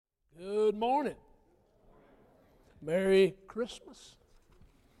Good morning. Merry Christmas.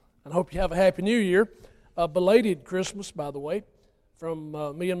 And I hope you have a Happy New Year. A belated Christmas, by the way, from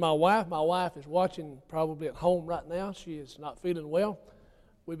me and my wife. My wife is watching probably at home right now. She is not feeling well.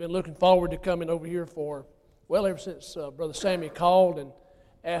 We've been looking forward to coming over here ever since Brother Sammy called and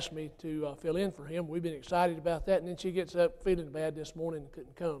asked me to fill in for him. We've been excited about that. And then she gets up feeling bad this morning and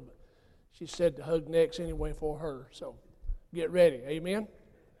couldn't come. But she said to hug necks anyway for her. So get ready. Amen.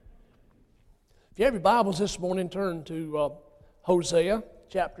 If you have your Bibles this morning, turn to Hosea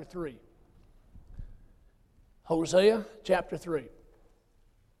chapter 3. Hosea chapter 3.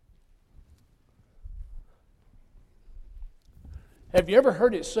 Have you ever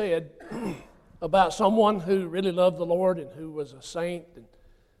heard it said about someone who really loved the Lord and who was a saint and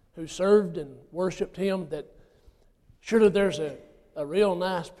who served and worshiped Him, that surely there's a real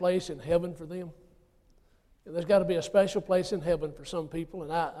nice place in heaven for them? And there's got to be a special place in heaven for some people,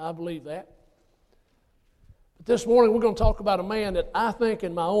 and I believe that. But this morning we're going to talk about a man that I think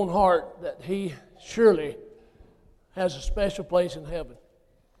in my own heart that he surely has a special place in heaven.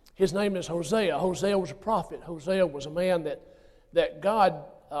 His name is Hosea. Hosea was a prophet. Hosea was a man that God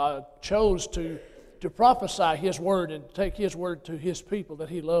chose to prophesy His word and take His word to His people that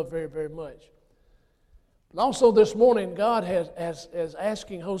He loved very, very much. But also this morning, God is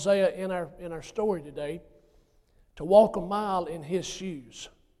asking Hosea in our story today to walk a mile in His shoes.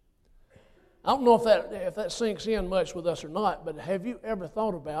 I don't know if that sinks in much with us or not, but have you ever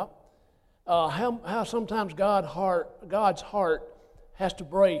thought about how sometimes God's heart has to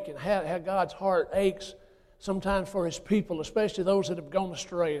break, and how God's heart aches sometimes for His people, especially those that have gone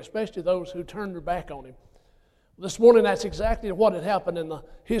astray, especially those who turned their back on Him. This morning, that's exactly what had happened in the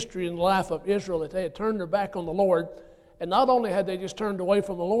history and life of Israel, that they had turned their back on the Lord, and not only had they just turned away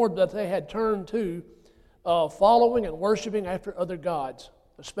from the Lord, but they had turned to following and worshiping after other gods,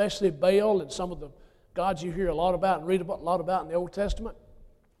 especially Baal and some of the gods you hear a lot about and read a lot about in the Old Testament.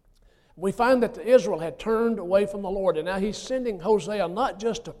 We find that Israel had turned away from the Lord, and now He's sending Hosea not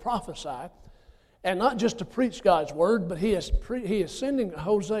just to prophesy and not just to preach God's word, but he is sending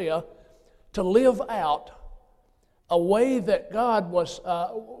Hosea to live out a way that God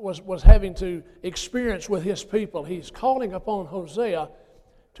was having to experience with His people. He's calling upon Hosea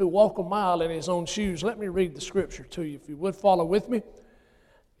to walk a mile in his own shoes. Let me read the scripture to you, if you would follow with me.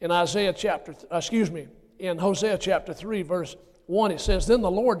 In Hosea chapter 3, verse 1, it says, "Then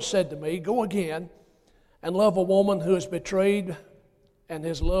the Lord said to me, Go again and love a woman who is betrayed and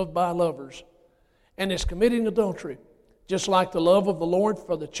is loved by lovers, and is committing adultery, just like the love of the Lord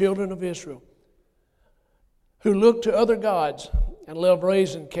for the children of Israel, who look to other gods and love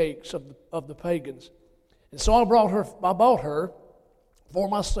raisin cakes of the pagans. And so I bought her for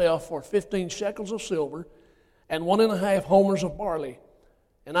myself for 15 shekels of silver and 1.5 homers of barley.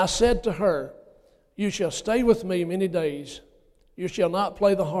 And I said to her, You shall stay with me many days. You shall not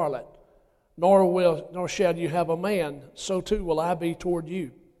play the harlot, nor shall you have a man. So too will I be toward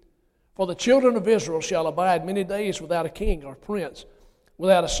you. For the children of Israel shall abide many days without a king or prince,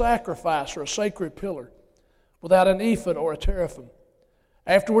 without a sacrifice or a sacred pillar, without an ephod or a teraphim.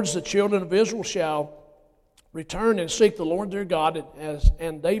 Afterwards the children of Israel shall return and seek the Lord their God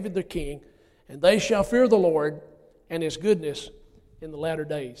and David their king, and they shall fear the Lord and His goodness in the latter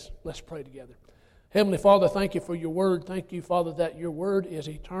days." Let's pray together. Heavenly Father, thank You for Your word. Thank You, Father, that Your word is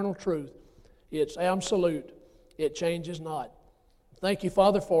eternal truth. It's absolute. It changes not. Thank You,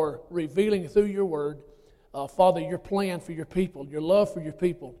 Father, for revealing through Your word, Father, Your plan for Your people, Your love for Your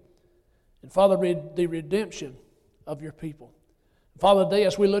people, and Father, the redemption of Your people. Father, today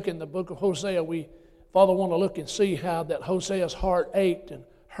as we look in the book of Hosea, we, Father, want to look and see how that Hosea's heart ached and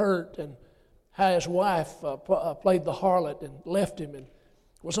hurt, and how his wife played the harlot and left him and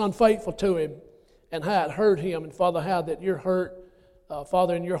was unfaithful to him, and how it hurt him, and Father, how that You're hurt,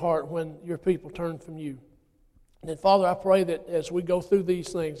 Father, in your heart when Your people turned from You. And Father, I pray that as we go through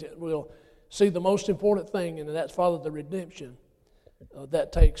these things, that we'll see the most important thing, and that's, Father, the redemption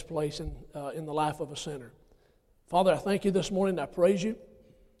that takes place in the life of a sinner. Father, I thank You this morning. I praise You.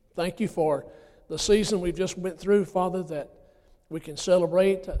 Thank You for the season we've just went through, Father, that we can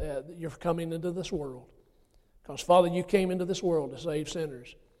celebrate You're coming into this world. Because, Father, You came into this world to save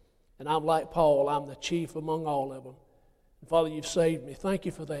sinners. And I'm like Paul, I'm the chief among all of them. And Father, You've saved me. Thank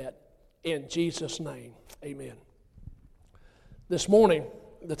You for that. In Jesus' name, amen. This morning,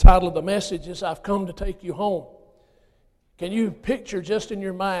 the title of the message is, I've Come to Take You Home. Can you picture just in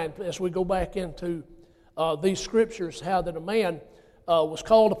your mind, as we go back into these scriptures, how that a man was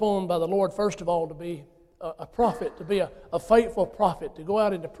called upon by the Lord, first of all, to be a prophet, to be a faithful prophet, to go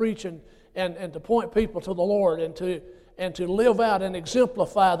out and to preach and to point people to the Lord, and to live out and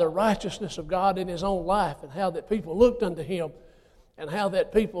exemplify the righteousness of God in his own life, and how that people looked unto him, and how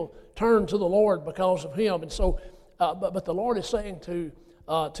that people turned to the Lord because of him. And so, but the Lord is saying to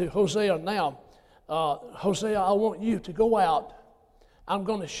Hosea now, Hosea, I want you to go out. I'm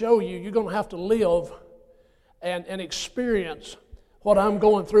going to show you. You're going to have to live and experience what I'm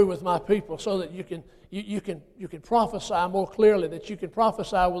going through with my people, so that you can prophesy more clearly, that you can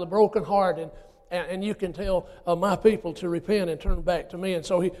prophesy with a broken heart, and you can tell my people to repent and turn back to me. And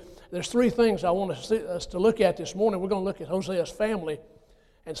so there's three things I want us to look at this morning. We're going to look at Hosea's family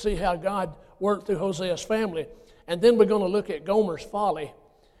and see how God worked through Hosea's family. And then we're going to look at Gomer's folly,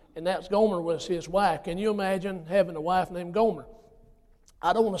 and that's Gomer was his wife. Can you imagine having a wife named Gomer?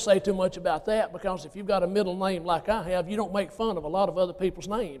 I don't want to say too much about that, because if you've got a middle name like I have, you don't make fun of a lot of other people's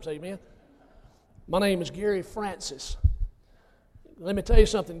names, amen? My name is Gary Francis. Let me tell you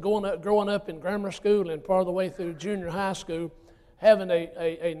something, growing up in grammar school and part of the way through junior high school, having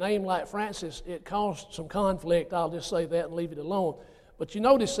a name like Francis, it caused some conflict. I'll just say that and leave it alone. But you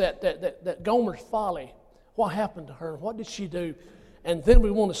notice that Gomer's folly, what happened to her? What did she do? And then we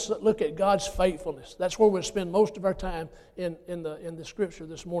want to look at God's faithfulness. That's where we'll spend most of our time in the scripture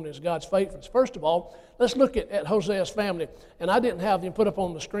this morning, is God's faithfulness. First of all, let's look at Hosea's family. And I didn't have them put up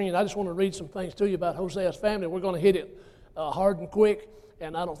on the screen. I just want to read some things to you about Hosea's family. We're going to hit it hard and quick,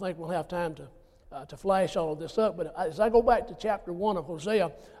 and I don't think we'll have time to flash all of this up. But as I go back to chapter 1 of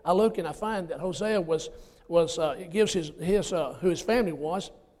Hosea, I look and I find that Hosea it gives who his family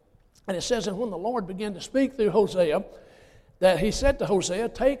was. And it says, and when the Lord began to speak through Hosea, that he said to Hosea,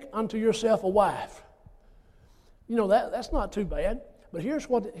 take unto yourself a wife. You know, that's not too bad. But here's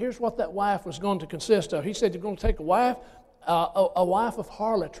what that wife was going to consist of. He said, you're going to take a wife of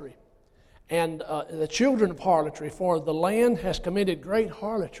harlotry, and the children of harlotry, for the land has committed great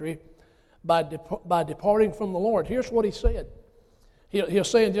harlotry by departing from the Lord. Here's what he said. He'll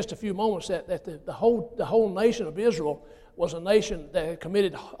say in just a few moments that the whole nation of Israel was a nation that had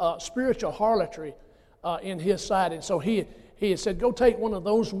committed spiritual harlotry in his sight. And so he had said, go take one of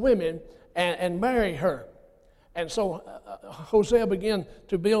those women and marry her. And so Hosea began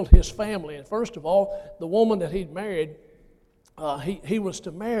to build his family. And first of all, the woman that he'd married, he was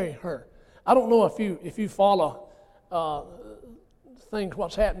to marry her. I don't know if you follow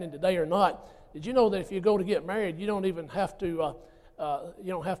what's happening today or not. Did you know that if you go to get married, you don't even have to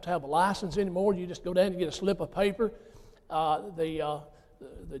have a license anymore? You just go down and get a slip of paper.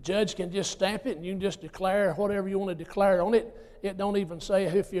 The judge can just stamp it, and you can just declare whatever you want to declare on it. It don't even say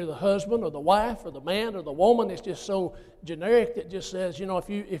if you're the husband or the wife or the man or the woman. It's just so generic that just says,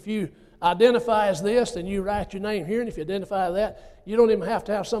 if you identify as this, then you write your name here, and if you identify that, you don't even have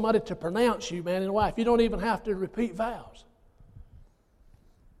to have somebody to pronounce you man and wife. You don't even have to repeat vows.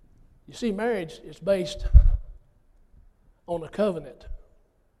 You see, marriage is based on a covenant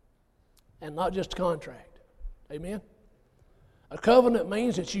and not just a contract. Amen? A covenant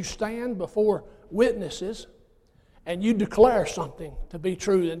means that you stand before witnesses and you declare something to be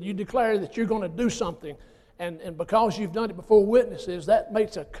true, and you declare that you're going to do something. And because you've done it before witnesses, that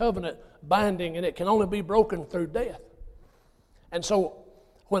makes a covenant binding, and it can only be broken through death. And so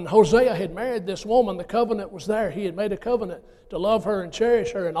when Hosea had married this woman, the covenant was there. He had made a covenant to love her and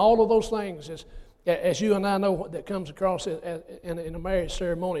cherish her and all of those things, as you and I know what that comes across in a marriage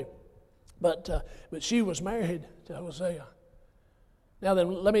ceremony. But she was married to Hosea. Now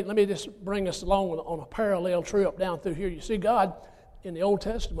then, let me just bring us along on a parallel trip down through here. You see, God, in the Old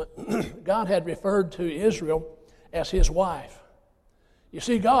Testament, God had referred to Israel as his wife. You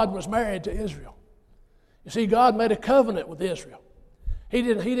see, God was married to Israel. You see, God made a covenant with Israel. He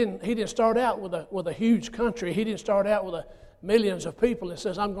didn't start out with a huge country. He didn't start out with millions of people and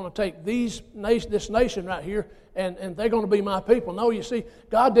says, I'm going to take this nation right here, and they're going to be my people. No, you see,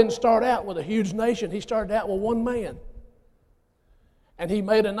 God didn't start out with a huge nation. He started out with one man. And he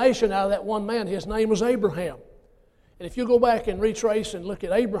made a nation out of that one man. His name was Abraham. And if you go back and retrace and look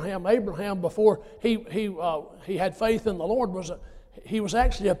at Abraham before he had faith in the Lord, he was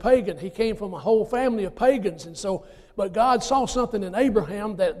actually a pagan. He came from a whole family of pagans. And so, but God saw something in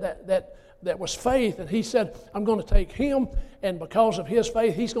Abraham that was faith, and he said, I'm going to take him, and because of his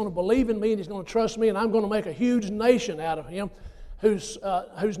faith, he's going to believe in me, and he's going to trust me, and I'm going to make a huge nation out of him whose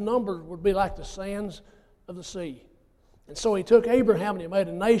number would be like the sands of the sea. And so he took Abraham and he made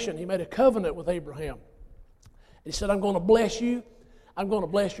a nation. He made a covenant with Abraham. He said, I'm going to bless you. I'm going to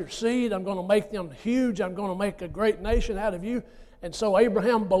bless your seed. I'm going to make them huge. I'm going to make a great nation out of you. And so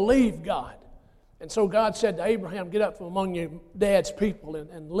Abraham believed God. And so God said to Abraham, get up from among your dad's people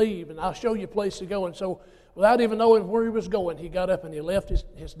and leave, and I'll show you a place to go. And so without even knowing where he was going, he got up and he left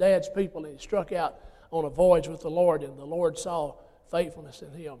his dad's people, and he struck out on a voyage with the Lord, and the Lord saw faithfulness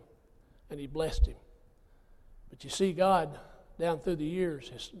in him, and he blessed him. But you see, God, down through the years,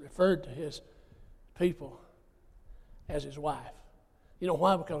 has referred to his people as his wife. You know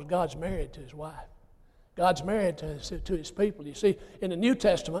why? Because God's married to his wife. God's married to his people. You see, in the New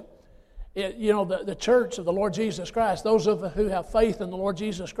Testament, the church of the Lord Jesus Christ, those who have faith in the Lord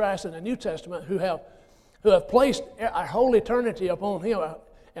Jesus Christ in the New Testament, who have placed our whole eternity upon him,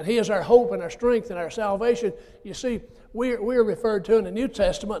 and he is our hope and our strength and our salvation. You see, we're referred to in the New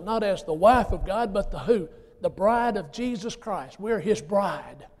Testament not as the wife of God, but the who? The bride of Jesus Christ. We're his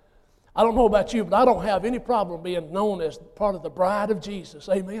bride. I don't know about you, but I don't have any problem being known as part of the bride of Jesus.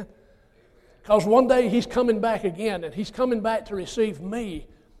 Amen? Because one day he's coming back again, and he's coming back to receive me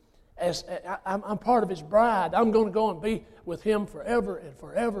as I'm part of his bride. I'm going to go and be with him forever and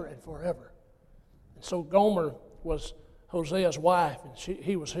forever and forever. And so Gomer was Hosea's wife, and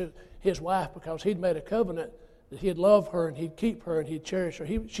he was his wife because he'd made a covenant that he'd love her and he'd keep her and he'd cherish her.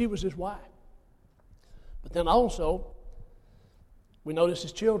 She was his wife. But then also, we notice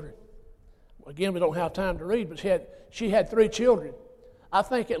his children. Again, we don't have time to read, but she had 3 children. I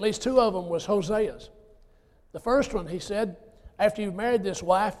think at least 2 of them was Hosea's. The first one, he said, after you've married this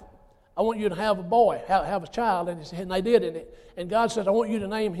wife, I want you to have a boy, have a child, and they did. And God said, I want you to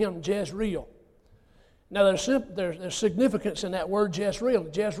name him Jezreel. Now, there's significance in that word Jezreel.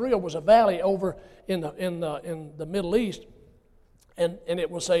 Jezreel was a valley over in the Middle East, and it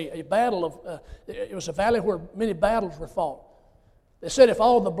was a battle of it was a valley where many battles were fought. They said if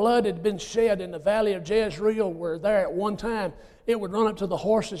all the blood had been shed in the valley of Jezreel were there at one time, it would run up to the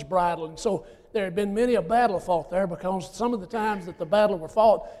horse's bridle. And so there had been many a battle fought there, because some of the times that the battle were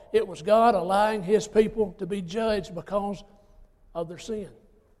fought, it was God allowing his people to be judged because of their sin.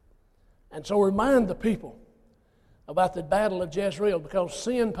 And so remind the people about the battle of Jezreel, because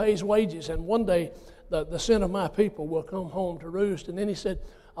sin pays wages, and one day the sin of my people will come home to roost. And then he said,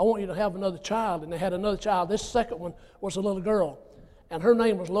 I want you to have another child. And they had another child. This second one was a little girl, and her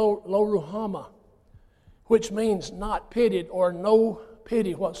name was Lo-Ruhamah, which means not pitied, or no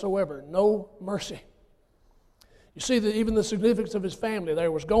pity whatsoever, no mercy. You see that even the significance of his family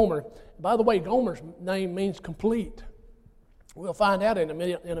there was Gomer. By the way, Gomer's name means complete. We'll find out in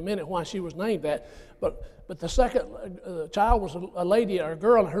a minute why she was named that. But the second child was a lady, or a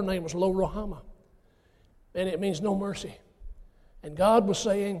girl, and her name was Lo-Ruhamah. And it means no mercy. And God was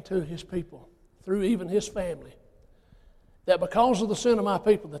saying to his people, through even his family, that because of the sin of my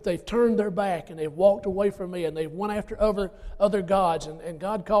people, that they've turned their back and they've walked away from me and they've went after other gods, and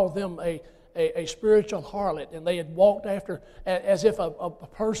God called them a spiritual harlot, and they had walked after, as if a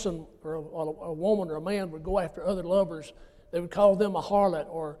person or a woman or a man would go after other lovers. They would call them a harlot,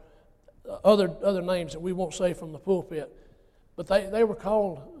 or other names that we won't say from the pulpit. But they were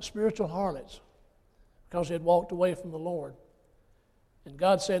called spiritual harlots because they had walked away from the Lord. And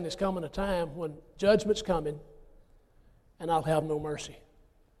God said there's coming a time when judgment's coming, and I'll have no mercy.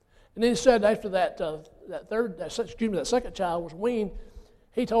 And then he said after that second child was weaned,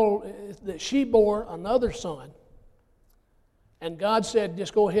 he told that she bore another son. And God said,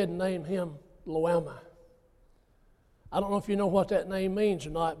 just go ahead and name him Lo-Ammi. I don't know if you know what that name means or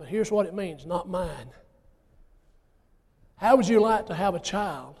not, but here's what it means: not mine. How would you like to have a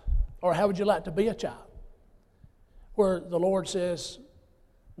child, or how would you like to be a child, where the Lord says,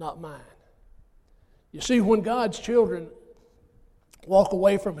 not mine? You see, when God's children walk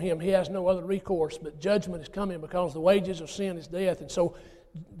away from him, he has no other recourse, but judgment is coming, because the wages of sin is death. And so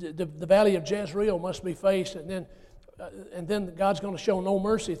the valley of Jezreel must be faced, and then God's going to show no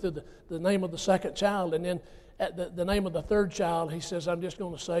mercy through the name of the second child. And then at the name of the third child, he says, I'm just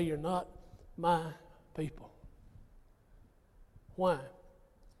going to say, you're not my people. Why?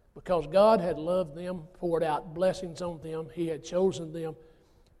 Because God had loved them, poured out blessings on them. He had chosen them.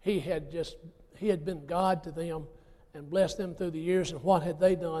 He had been God to them and blessed them through the years. And what had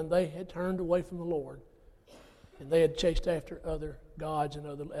they done? They had turned away from the Lord, and they had chased after other gods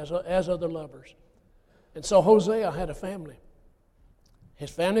and as other lovers. And so Hosea had a family. His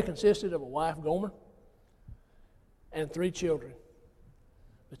family consisted of a wife, Gomer, and 3 children.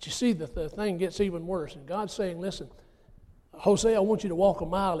 But you see, the thing gets even worse. And God's saying, listen, Hosea, I want you to walk a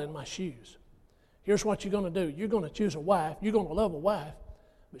mile in my shoes. Here's what you're going to do. You're going to choose a wife. You're going to love a wife,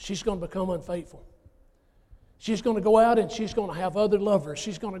 but she's going to become unfaithful. She's going to go out and she's going to have other lovers.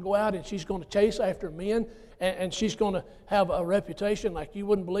 She's going to go out and she's going to chase after men, and she's going to have a reputation like you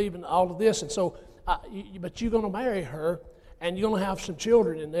wouldn't believe in all of this. And so, but you're going to marry her, and you're going to have some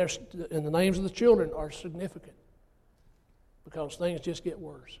children, and the names of the children are significant, because things just get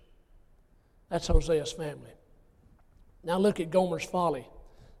worse. That's Hosea's family. Now look at Gomer's folly.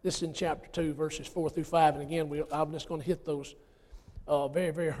 This is in chapter 2, verses 4 through 5. And again, I'm just going to hit those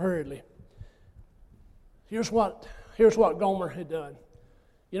very, very hurriedly. Here's what Gomer had done.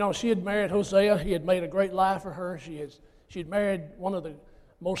 You know, she had married Hosea. He had made a great life for her. She'd married one of the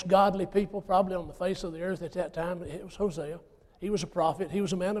most godly people probably on the face of the earth at that time. It was Hosea. He was a prophet. He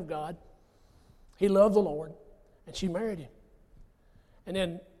was a man of God. He loved the Lord, and she married him. And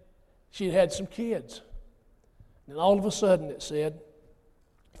then she had some kids. And all of a sudden it said,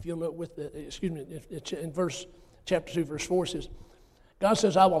 if you'll look with in chapter 2, verse 4 says, God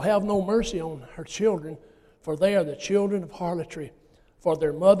says, I will have no mercy on her children, for they are the children of harlotry, for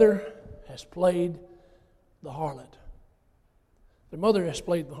their mother has played the harlot. Their mother has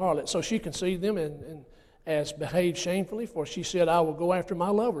played the harlot. So she conceived them and has behaved shamefully, for she said, I will go after my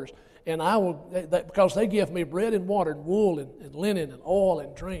lovers, and I will, because they give me bread and water and wool and linen and oil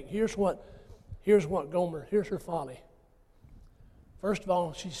and drink. Here's what Gomer, here's her folly. First of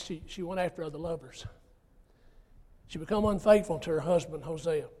all, she went after other lovers. She became unfaithful to her husband,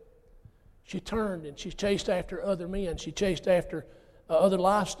 Hosea. She turned and she chased after other men. She chased after other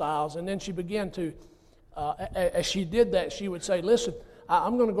lifestyles. And then she began to, as she did that, she would say, listen,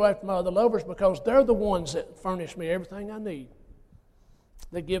 I'm going to go after my other lovers because they're the ones that furnish me everything I need.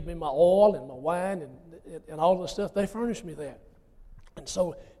 They give me my oil and my wine and all the stuff. They furnish me that. And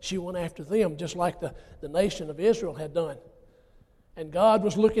so she went after them just like the nation of Israel had done. And God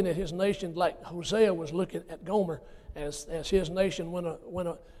was looking at his nation like Hosea was looking at Gomer as his nation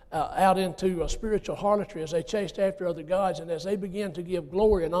went out into a spiritual harlotry as they chased after other gods, and as they began to give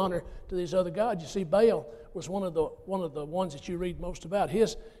glory and honor to these other gods. You see, Baal was one of the ones that you read most about.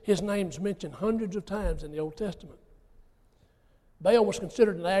 His name's mentioned hundreds of times in the Old Testament. Baal was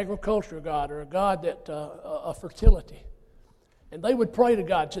considered an agricultural god, or a god that of fertility. And they would pray to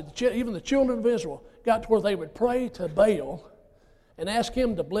God. So even the children of Israel got to where they would pray to Baal and ask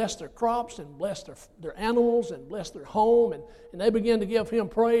him to bless their crops and bless their animals and bless their home. And they began to give him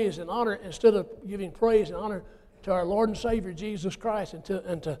praise and honor instead of giving praise and honor to our Lord and Savior Jesus Christ and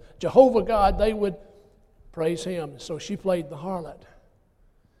to Jehovah God. They would praise him. So she played the harlot.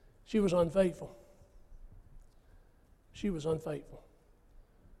 She was unfaithful. She was unfaithful.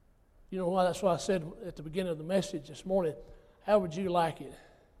 You know why? That's why I said at the beginning of the message this morning, how would you like it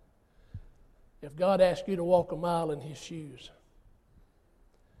if God asked you to walk a mile in his shoes?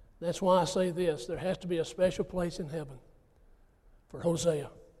 That's why I say this. There has to be a special place in heaven for Hosea.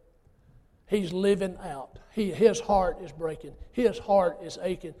 He's living out. His heart is breaking. His heart is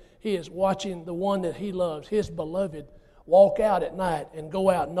aching. He is watching the one that he loves, his beloved, walk out at night and go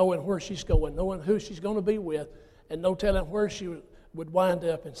out knowing where she's going, knowing who she's going to be with, and no telling where she would wind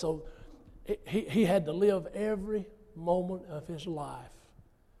up. And so he had to live every moment of his life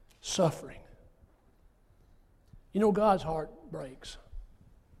suffering. You know, God's heart breaks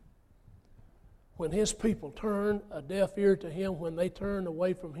when his people turn a deaf ear to him. When they turn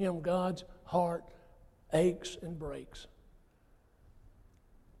away from him, God's heart aches and breaks.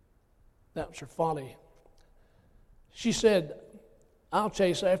 That was her folly. She said, I'll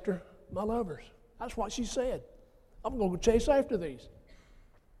chase after my lovers. That's what she said. I'm going to chase after these.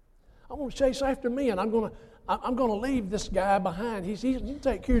 I'm going to chase after me, and I'm going to leave this guy behind. He can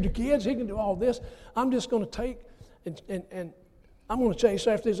take care of the kids. He can do all this. I'm just going to take and I'm going to chase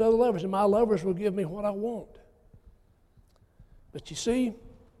after these other lovers, and my lovers will give me what I want. But you see, have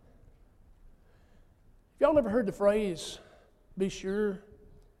y'all ever heard the phrase, be sure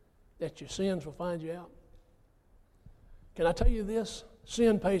that your sins will find you out? Can I tell you this?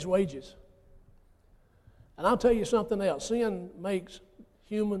 Sin pays wages. And I'll tell you something else. Sin makes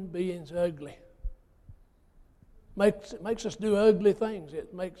human beings ugly. Makes us do ugly things.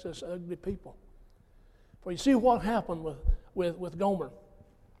 It makes us ugly people. For you see what happened with Gomer.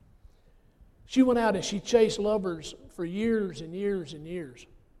 She went out and she chased lovers for years and years and years.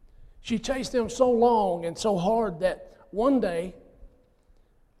 She chased them so long and so hard that one day,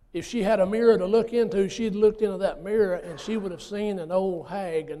 if she had a mirror to look into, she'd looked into that mirror and she would have seen an old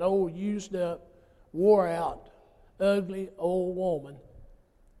hag, an old used up, wore out, ugly old woman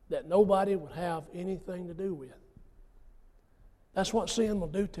that nobody would have anything to do with. That's what sin will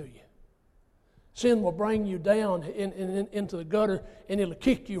do to you. Sin will bring you down into the gutter, and it'll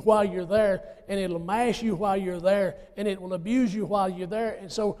kick you while you're there, and it'll mash you while you're there, and it will abuse you while you're there.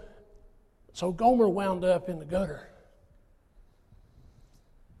 And so Gomer wound up in the gutter.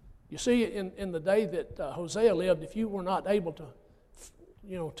 You see, in the day that Hosea lived, if you were not able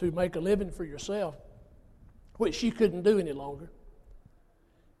to make a living for yourself, which she couldn't do any longer,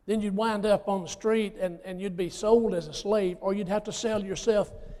 then you'd wind up on the street and you'd be sold as a slave, or you'd have to sell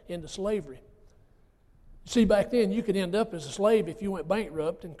yourself into slavery. See, back then you could end up as a slave if you went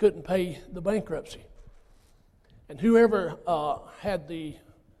bankrupt and couldn't pay the bankruptcy. And whoever had the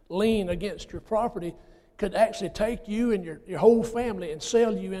lien against your property could actually take you and your whole family and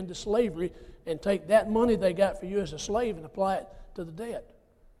sell you into slavery and take that money they got for you as a slave and apply it to the debt.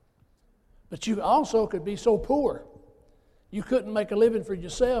 But you also could be so poor you couldn't make a living for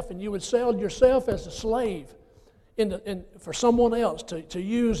yourself, and you would sell yourself as a slave for someone else to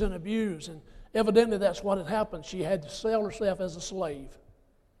use and abuse. And evidently that's what had happened. She had to sell herself as a slave.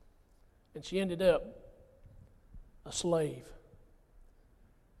 And she ended up a slave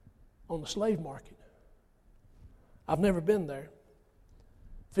on the slave market. I've never been there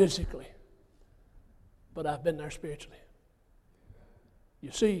physically, but I've been there spiritually.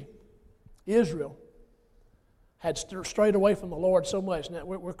 You see, Israel had strayed away from the Lord so much. Now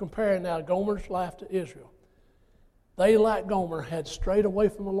we're comparing now Gomer's life to Israel. They, like Gomer, had strayed away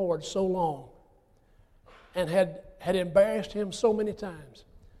from the Lord so long and had embarrassed him so many times,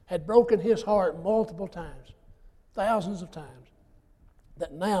 had broken his heart multiple times, thousands of times,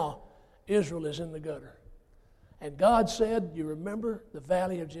 that now Israel is in the gutter. And God said, you remember the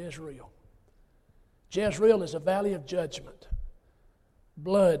valley of Jezreel. Jezreel is a valley of judgment,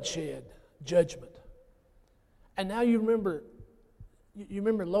 bloodshed, judgment. And now you remember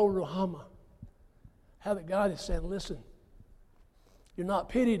Lo Ruhamah, how that God is saying, listen, you're not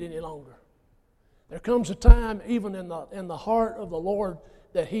pitied any longer. There comes a time, even in the heart of the Lord,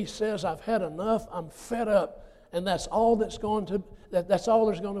 that He says, I've had enough, I'm fed up, and that's all that's all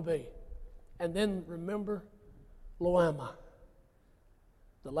there's going to be. And then remember Lo Ammi,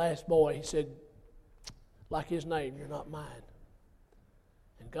 the last boy. He said, like his name, you're not mine.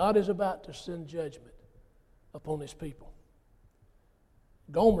 And God is about to send judgment upon His people.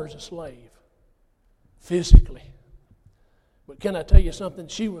 Gomer's a slave, physically. But can I tell you something?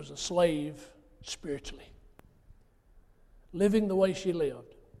 She was a slave spiritually. Living the way she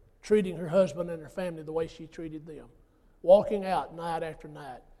lived, treating her husband and her family the way she treated them, walking out night after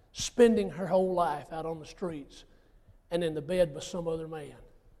night, spending her whole life out on the streets and in the bed with some other man.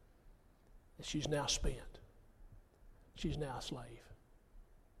 And she's now spent. She's now a slave.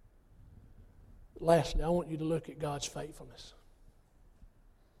 Lastly, I want you to look at God's faithfulness.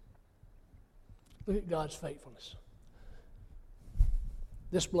 Look at God's faithfulness.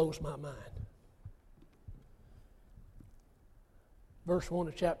 This blows my mind. Verse 1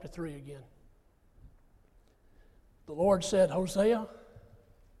 of chapter 3 again. The Lord said, Hosea,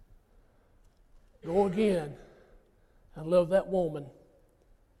 go again and love that woman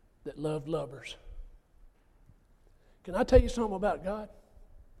that loved lovers. Can I tell you something about God?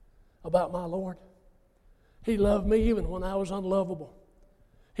 About my Lord? He loved me even when I was unlovable.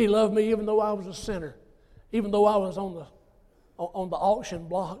 He loved me even though I was a sinner, even though I was on the auction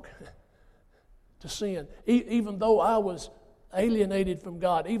block to sin, even though I was alienated from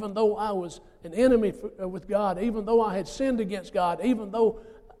God, even though I was an enemy with God, even though I had sinned against God, even though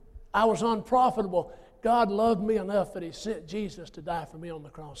I was unprofitable. God loved me enough that He sent Jesus to die for me on the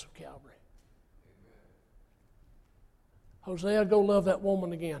cross of Calvary. Hosea, go love that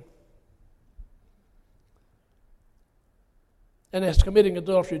woman again. And as committing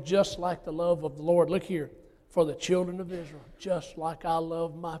adultery, just like the love of the Lord. Look here, for the children of Israel, just like I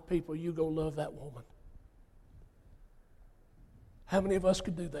love my people, you go love that woman. How many of us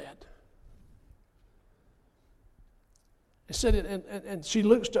could do that? It said, and she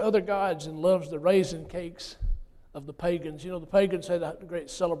looks to other gods and loves the raisin cakes of the pagans. You know, the pagans had a great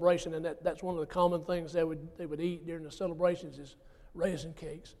celebration, and that's one of the common things they would eat during the celebrations is raisin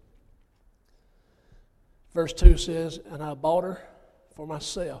cakes. Verse 2 says, and I bought her for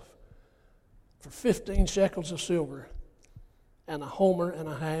myself for 15 shekels of silver and a homer and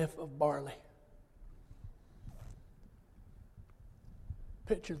a half of barley.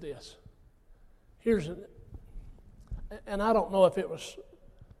 Picture this. And I don't know if it was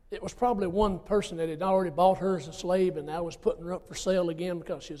probably one person that had already bought her as a slave and now was putting her up for sale again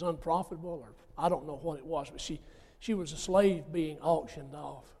because she was unprofitable, or I don't know what it was, but she was a slave being auctioned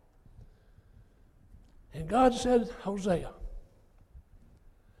off. And God said, Hosea,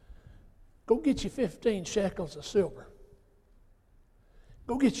 go get you 15 shekels of silver.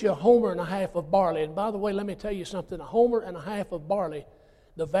 Go get you a homer and a half of barley. And by the way, let me tell you something. A homer and a half of barley,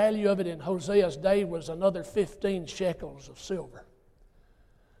 the value of it in Hosea's day was another 15 shekels of silver.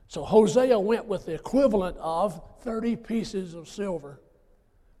 So Hosea went with the equivalent of 30 pieces of silver.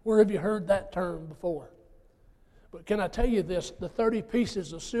 Where have you heard that term before? But can I tell you this? The 30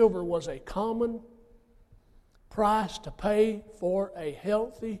 pieces of silver was a common price to pay for a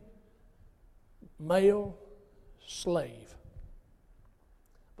healthy male slave.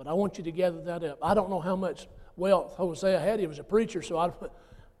 But I want you to gather that up. I don't know how much wealth Hosea had. He was a preacher, so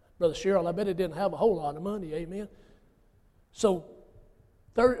Brother Cheryl, I bet he didn't have a whole lot of money, amen? So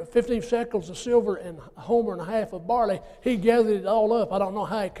 15 shekels of silver and a homer and a half of barley. He gathered it all up. I don't know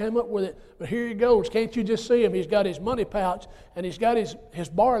how he came up with it, but here he goes. Can't you just see him? He's got his money pouch, and he's got his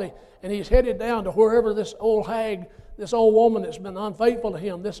barley, and he's headed down to wherever this old hag, this old woman that's been unfaithful to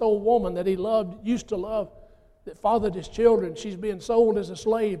him, this old woman that he loved, used to love, that fathered his children, she's being sold as a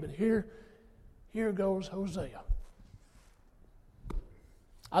slave. And here goes Hosea.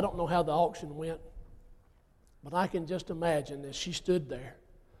 I don't know how the auction went, but I can just imagine as she stood there.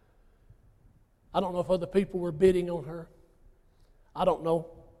 I don't know if other people were bidding on her. I don't know.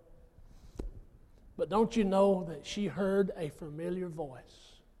 But don't you know that she heard a familiar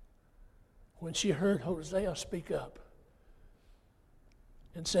voice when she heard Hosea speak up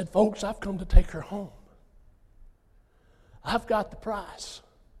and said, folks, I've come to take her home. I've got the price.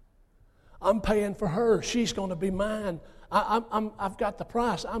 I'm paying for her. She's going to be mine. I've got the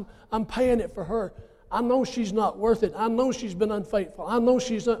price. I'm paying it for her. I know she's not worth it. I know she's been unfaithful. I know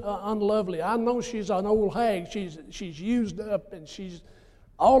she's unlovely. I know she's an old hag. She's used up, and she's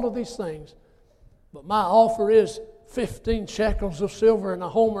all of these things. But my offer is 15 shekels of silver and a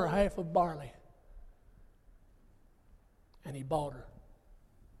homer half of barley. And he bought her.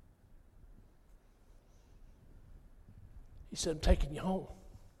 He said, I'm taking you home.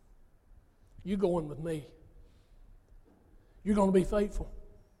 You're going with me. You're going to be faithful.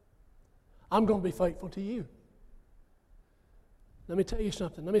 I'm going to be faithful to you. Let me tell you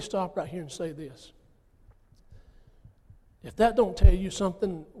something. Let me stop right here and say this. If that don't tell you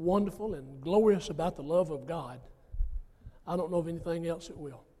something wonderful and glorious about the love of God, I don't know of anything else that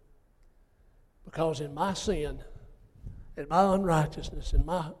will. Because in my sin, in my unrighteousness, in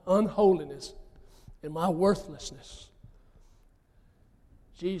my unholiness, in my worthlessness,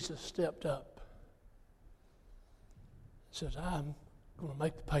 Jesus stepped up and says, I'm going to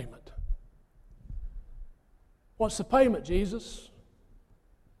make the payment. What's the payment, Jesus?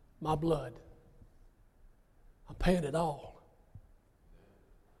 My blood. I'm paying it all.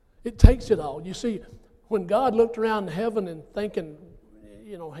 It takes it all. You see, when God looked around in heaven and thinking,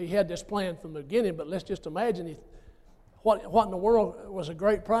 he had this plan from the beginning, but let's just imagine what in the world was a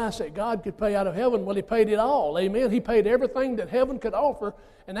great price that God could pay out of heaven? Well, he paid it all. Amen. He paid everything that heaven could offer,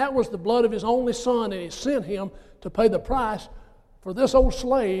 and that was the blood of his only son, and he sent him to pay the price for this old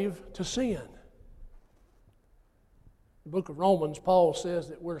slave to sin. The book of Romans, Paul says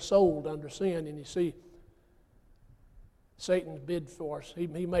that we're sold under sin, and you see, Satan's bid for us. He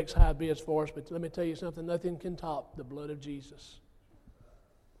makes high bids for us, but let me tell you something, nothing can top the blood of Jesus.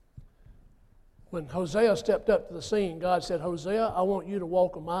 When Hosea stepped up to the scene, God said, Hosea, I want you to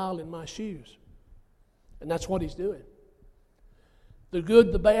walk a mile in my shoes. And that's what he's doing. The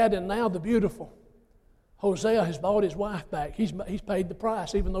good, the bad, and now the beautiful. Hosea has bought his wife back. He's paid the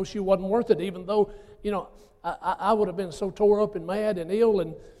price, even though she wasn't worth it, even though, I would have been so tore up and mad and ill,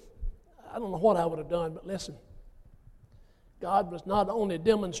 and I don't know what I would have done, but listen. God was not only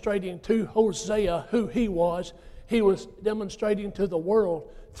demonstrating to Hosea who he was demonstrating to the world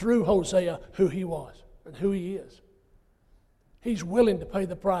through Hosea who he was and who he is. He's willing to pay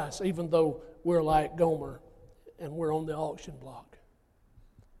the price, even though we're like Gomer and we're on the auction block.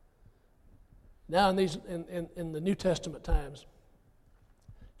 Now in the New Testament times,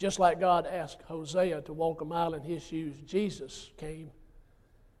 just like God asked Hosea to walk a mile in his shoes, Jesus came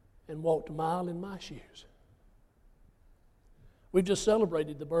and walked a mile in my shoes. We've just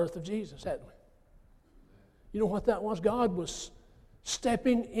celebrated the birth of Jesus, haven't we? You know what that was? God was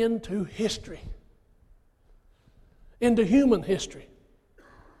stepping into history, into human history.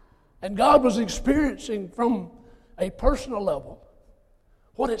 And God was experiencing from a personal level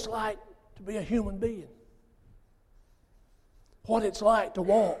what it's like to be a human being, what it's like to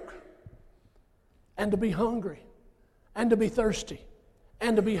walk and to be hungry and to be thirsty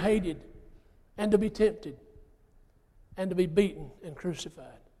and to be hated and to be tempted and to be beaten and crucified.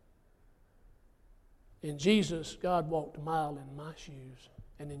 In Jesus, God walked a mile in my shoes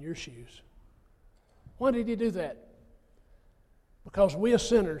and in your shoes. Why did he do that? Because we as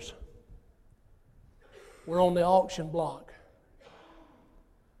sinners were on the auction block.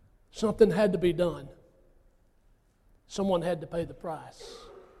 Something had to be done. Someone had to pay the price.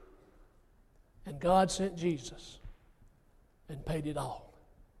 And God sent Jesus and paid it all.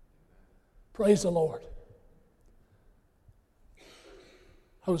 Praise the Lord.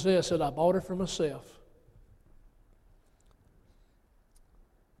 Hosea said, I bought her for myself.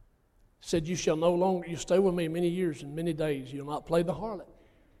 He said, you shall no longer, you stay with me many years and many days. You'll not play the harlot.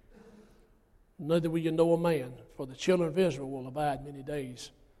 Neither will you know a man, for the children of Israel will abide many days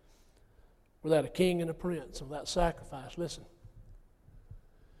without a king and a prince, without sacrifice. Listen.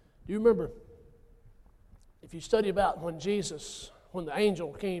 Do you remember, if you study about when the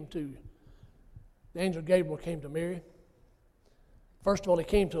angel Gabriel came to Mary, first of all,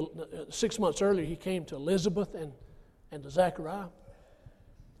 6 months earlier, he came to Elizabeth and to Zechariah.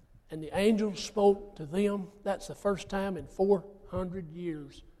 And the angel spoke to them. That's the first time in 400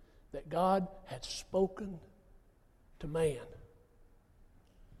 years that God had spoken to man.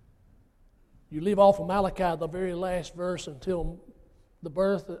 You leave off of Malachi, the very last verse, until the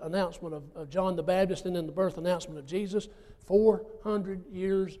birth announcement of John the Baptist and then the birth announcement of Jesus. 400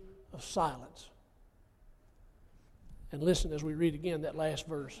 years of silence. And listen as we read again that last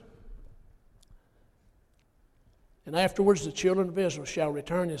verse. And afterwards the children of Israel shall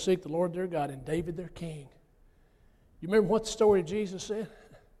return and seek the Lord their God and David their king. You remember what the story of Jesus said?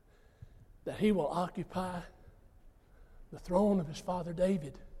 That he will occupy the throne of his father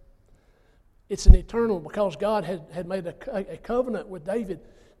David. It's an eternal, because God had made a covenant with David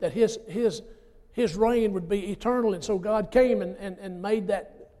that his reign would be eternal. And so God came and made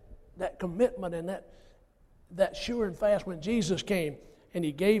that commitment and that sure and fast when Jesus came. And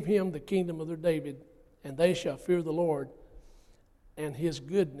he gave him the kingdom of their David. And they shall fear the Lord and his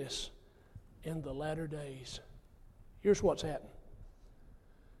goodness in the latter days. Here's what's happened.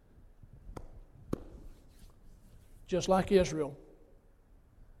 Just like Israel,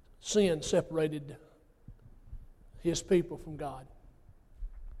 sin separated his people from God.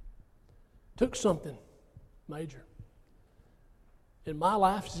 Took something major. In my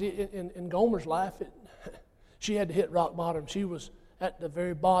life, in Gomer's life, she had to hit rock bottom. She was at the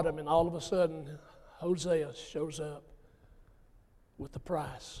very bottom, and all of a sudden, Hosea shows up with the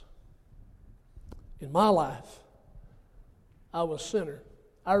price. In my life, I was a sinner.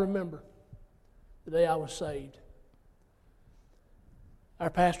 I remember the day I was saved. Our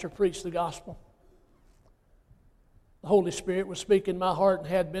pastor preached the gospel. The Holy Spirit was speaking in my heart and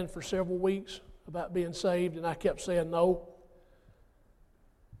had been for several weeks about being saved, and I kept saying no.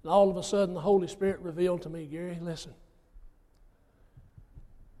 And all of a sudden, the Holy Spirit revealed to me, Gary, listen,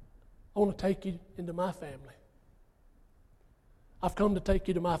 I want to take you into my family. I've come to take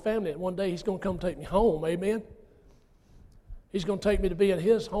you to my family, and one day he's going to come take me home, amen? He's going to take me to be in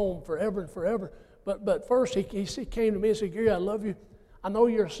his home forever and forever. But first, he came to me and said, Gary, I love you. I know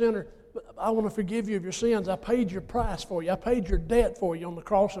you're a sinner, but I want to forgive you of your sins. I paid your price for you. I paid your debt for you on the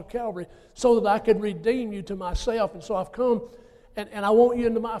cross of Calvary so that I could redeem you to myself. And so I've come, and I want you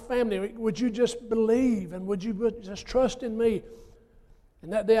into my family. Would you just believe, and would you just trust in me?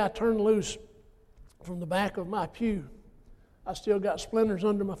 And that day I turned loose from the back of my pew. I still got splinters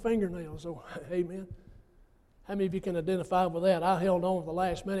under my fingernails. So, amen. How many of you can identify with that? I held on for the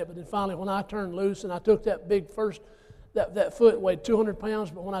last minute, but then finally when I turned loose and I took that big first, that foot weighed 200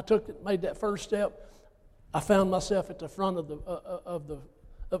 pounds, but when I made that first step, I found myself at the front up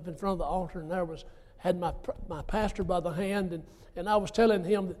in front of the altar, and had my pastor by the hand, and I was telling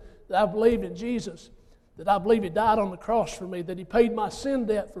him that I believed in Jesus, that I believe he died on the cross for me, that he paid my sin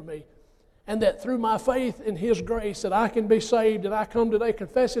debt for me, and that through my faith in his grace that I can be saved, and I come today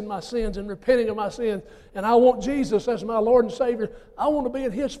confessing my sins and repenting of my sins, and I want Jesus as my Lord and Savior. I want to be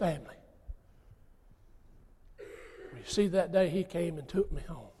in his family. You see, that day he came and took me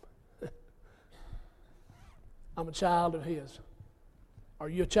home. I'm a child of his. Are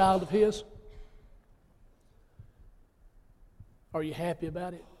you a child of his? Are you happy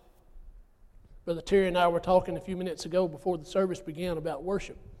about it? Brother Terry and I were talking a few minutes ago before the service began about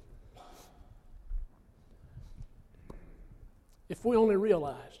worship. If we only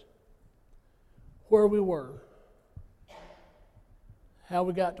realized where we were, how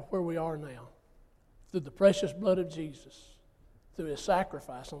we got to where we are now, through the precious blood of Jesus, through his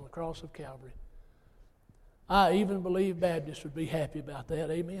sacrifice on the cross of Calvary, I even believe Baptists would be happy about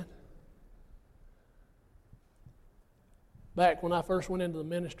that, amen? Back when I first went into the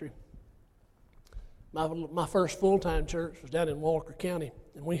ministry, my first full-time church was down in Walker County,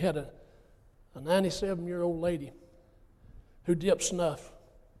 and we had a 97-year-old lady who dipped snuff.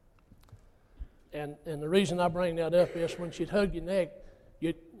 And the reason I bring that up is when she'd hug your neck,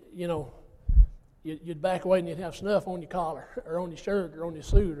 you'd back away and you'd have snuff on your collar or on your shirt or on your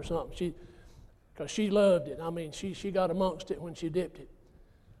suit or something. Because she loved it. I mean, she got amongst it when she dipped it.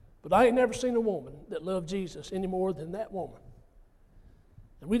 But I ain't never seen a woman that loved Jesus any more than that woman.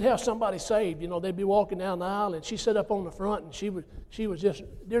 And we'd have somebody saved, they'd be walking down the aisle, and she sat up on the front, and she was just,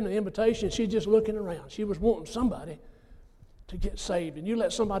 during the invitation, she's just looking around. She was wanting somebody to get saved. And you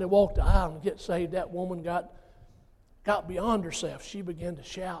let somebody walk the aisle and get saved, that woman got beyond herself. She began to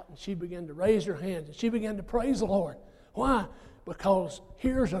shout, and she began to raise her hands, and she began to praise the Lord. Why? Because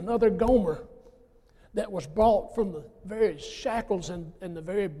here's another Gomer that was brought from the very shackles and the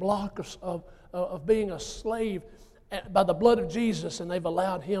very block of being a slave by the blood of Jesus, and they've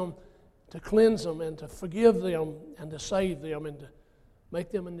allowed Him to cleanse them and to forgive them and to save them and to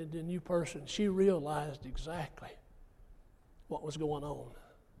make them into a new person. She realized exactly what was going on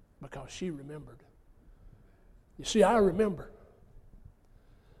because she remembered. You see, I remember.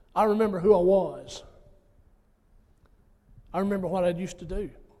 I remember who I was. I remember what I used to do.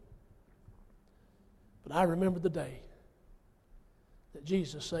 But I remember the day that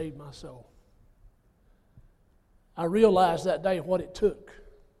Jesus saved my soul. I realized that day what it took.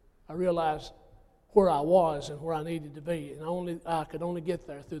 I realized where I was and where I needed to be. And I could only get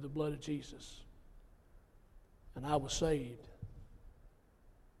there through the blood of Jesus. And I was saved.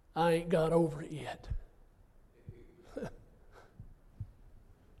 I ain't got over it yet.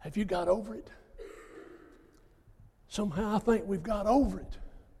 Have you got over it? Somehow I think we've got over it.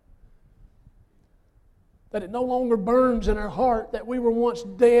 That it no longer burns in our heart that we were once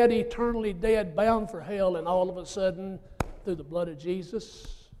dead, eternally dead, bound for hell, and all of a sudden, through the blood of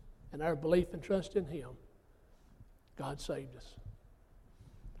Jesus and our belief and trust in Him, God saved us.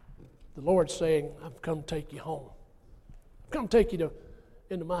 The Lord's saying, I've come to take you home. I've come to take you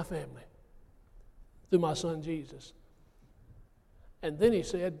into my family through my Son Jesus. And then He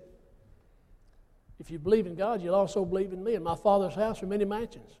said, if you believe in God, you'll also believe in me. In my Father's house are many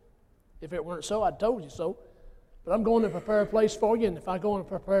mansions. If it weren't so, I'd told you so. But I'm going to prepare a place for you, and if I go and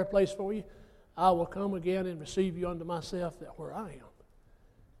prepare a place for you, I will come again and receive you unto myself, that where I am,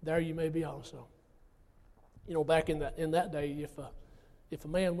 there you may be also. You know, back in that day, if a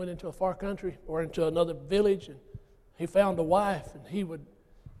man went into a far country or into another village and he found a wife, and he would,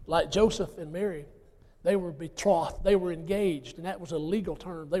 like Joseph and Mary, they were betrothed, they were engaged, and that was a legal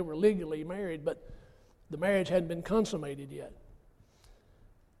term. They were legally married, but the marriage hadn't been consummated yet.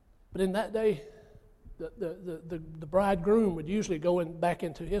 But in that day, the bridegroom would usually go back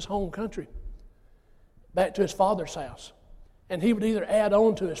into his home country, back to his father's house. And he would either add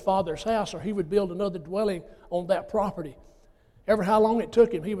on to his father's house, or he would build another dwelling on that property. Ever how long it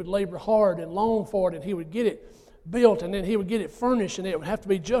took him, he would labor hard and long for it, and he would get it built, and then he would get it furnished, and it would have to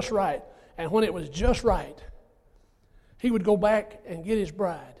be just right. And when it was just right, he would go back and get his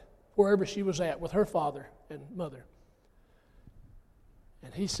bride, wherever she was at, with her father and mother.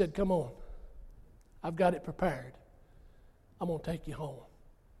 And he said, come on, I've got it prepared. I'm going to take you home.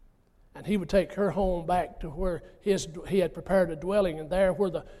 And he would take her home back to where he had prepared a dwelling, and there where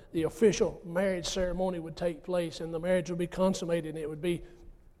the official marriage ceremony would take place, and the marriage would be consummated, and it would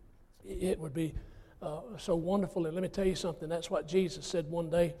be so wonderful. And let me tell you something, that's what Jesus said one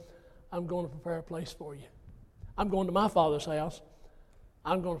day, I'm going to prepare a place for you. I'm going to my Father's house.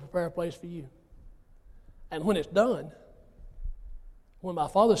 I'm going to prepare a place for you. And when it's done, when my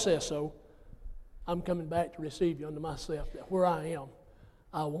Father says so, I'm coming back to receive you unto myself, that where I am,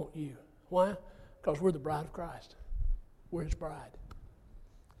 I want you. Why? Because we're the bride of Christ. We're His bride.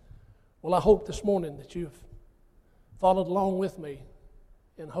 Well, I hope this morning that you've followed along with me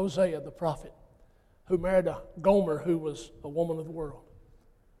in Hosea the prophet, who married a Gomer who was a woman of the world,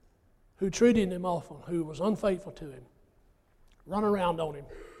 who treated him awful, who was unfaithful to him, run around on him,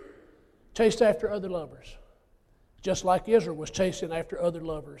 chased after other lovers, just like Israel was chasing after other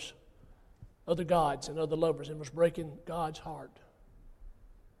lovers, other gods and other lovers, and was breaking God's heart.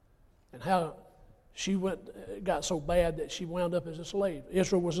 And how she got so bad that she wound up as a slave.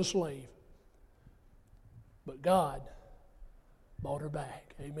 Israel was a slave. But God bought her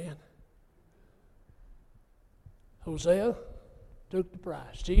back. Amen. Hosea took the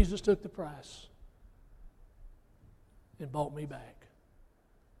price. Jesus took the price and bought me back.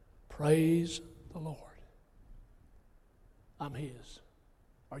 Praise the Lord. I'm His.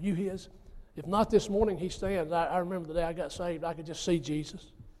 Are you His? If not this morning, He stands. I remember the day I got saved, I could just see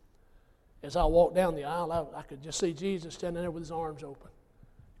Jesus. As I walked down the aisle, I could just see Jesus standing there with His arms open.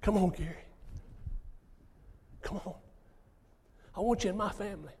 Come on, Gary. Come on. I want you in my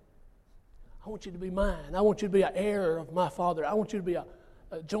family. I want you to be mine. I want you to be an heir of my Father. I want you to be a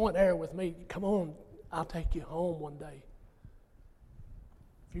joint heir with me. Come on, I'll take you home one day.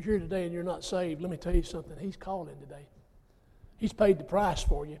 If you're here today and you're not saved, let me tell you something. He's calling today. He's paid the price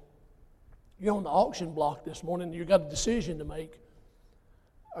for you. You're on the auction block this morning. You've got a decision to make.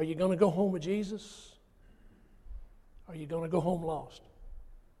 Are you going to go home with Jesus? Or are you going to go home lost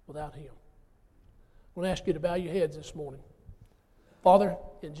without Him? I want to ask you to bow your heads this morning. Father,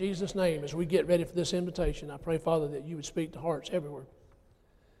 in Jesus' name, as we get ready for this invitation, I pray, Father, that you would speak to hearts everywhere.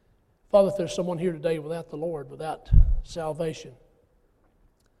 Father, if there's someone here today without the Lord, without salvation,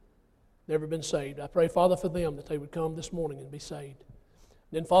 never been saved, I pray, Father, for them that they would come this morning and be saved.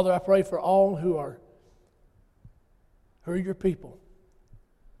 And then, Father, I pray for all who are who are your people.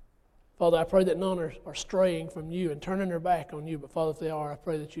 Father, I pray that none are straying from you and turning their back on you. But Father, if they are, I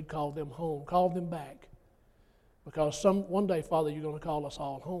pray that you'd call them home. Call them back. Because one day, Father, you're going to call us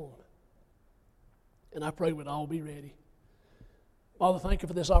all home. And I pray we'd all be ready. Father, thank you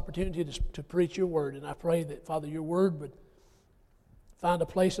for this opportunity to preach your word. And I pray that, Father, your word would find a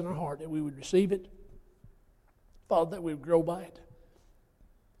place in our heart, that we would receive it. Father, that we would grow by it.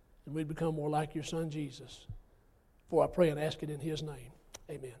 And we'd become more like your Son, Jesus. For I pray and ask it in his name.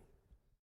 Amen.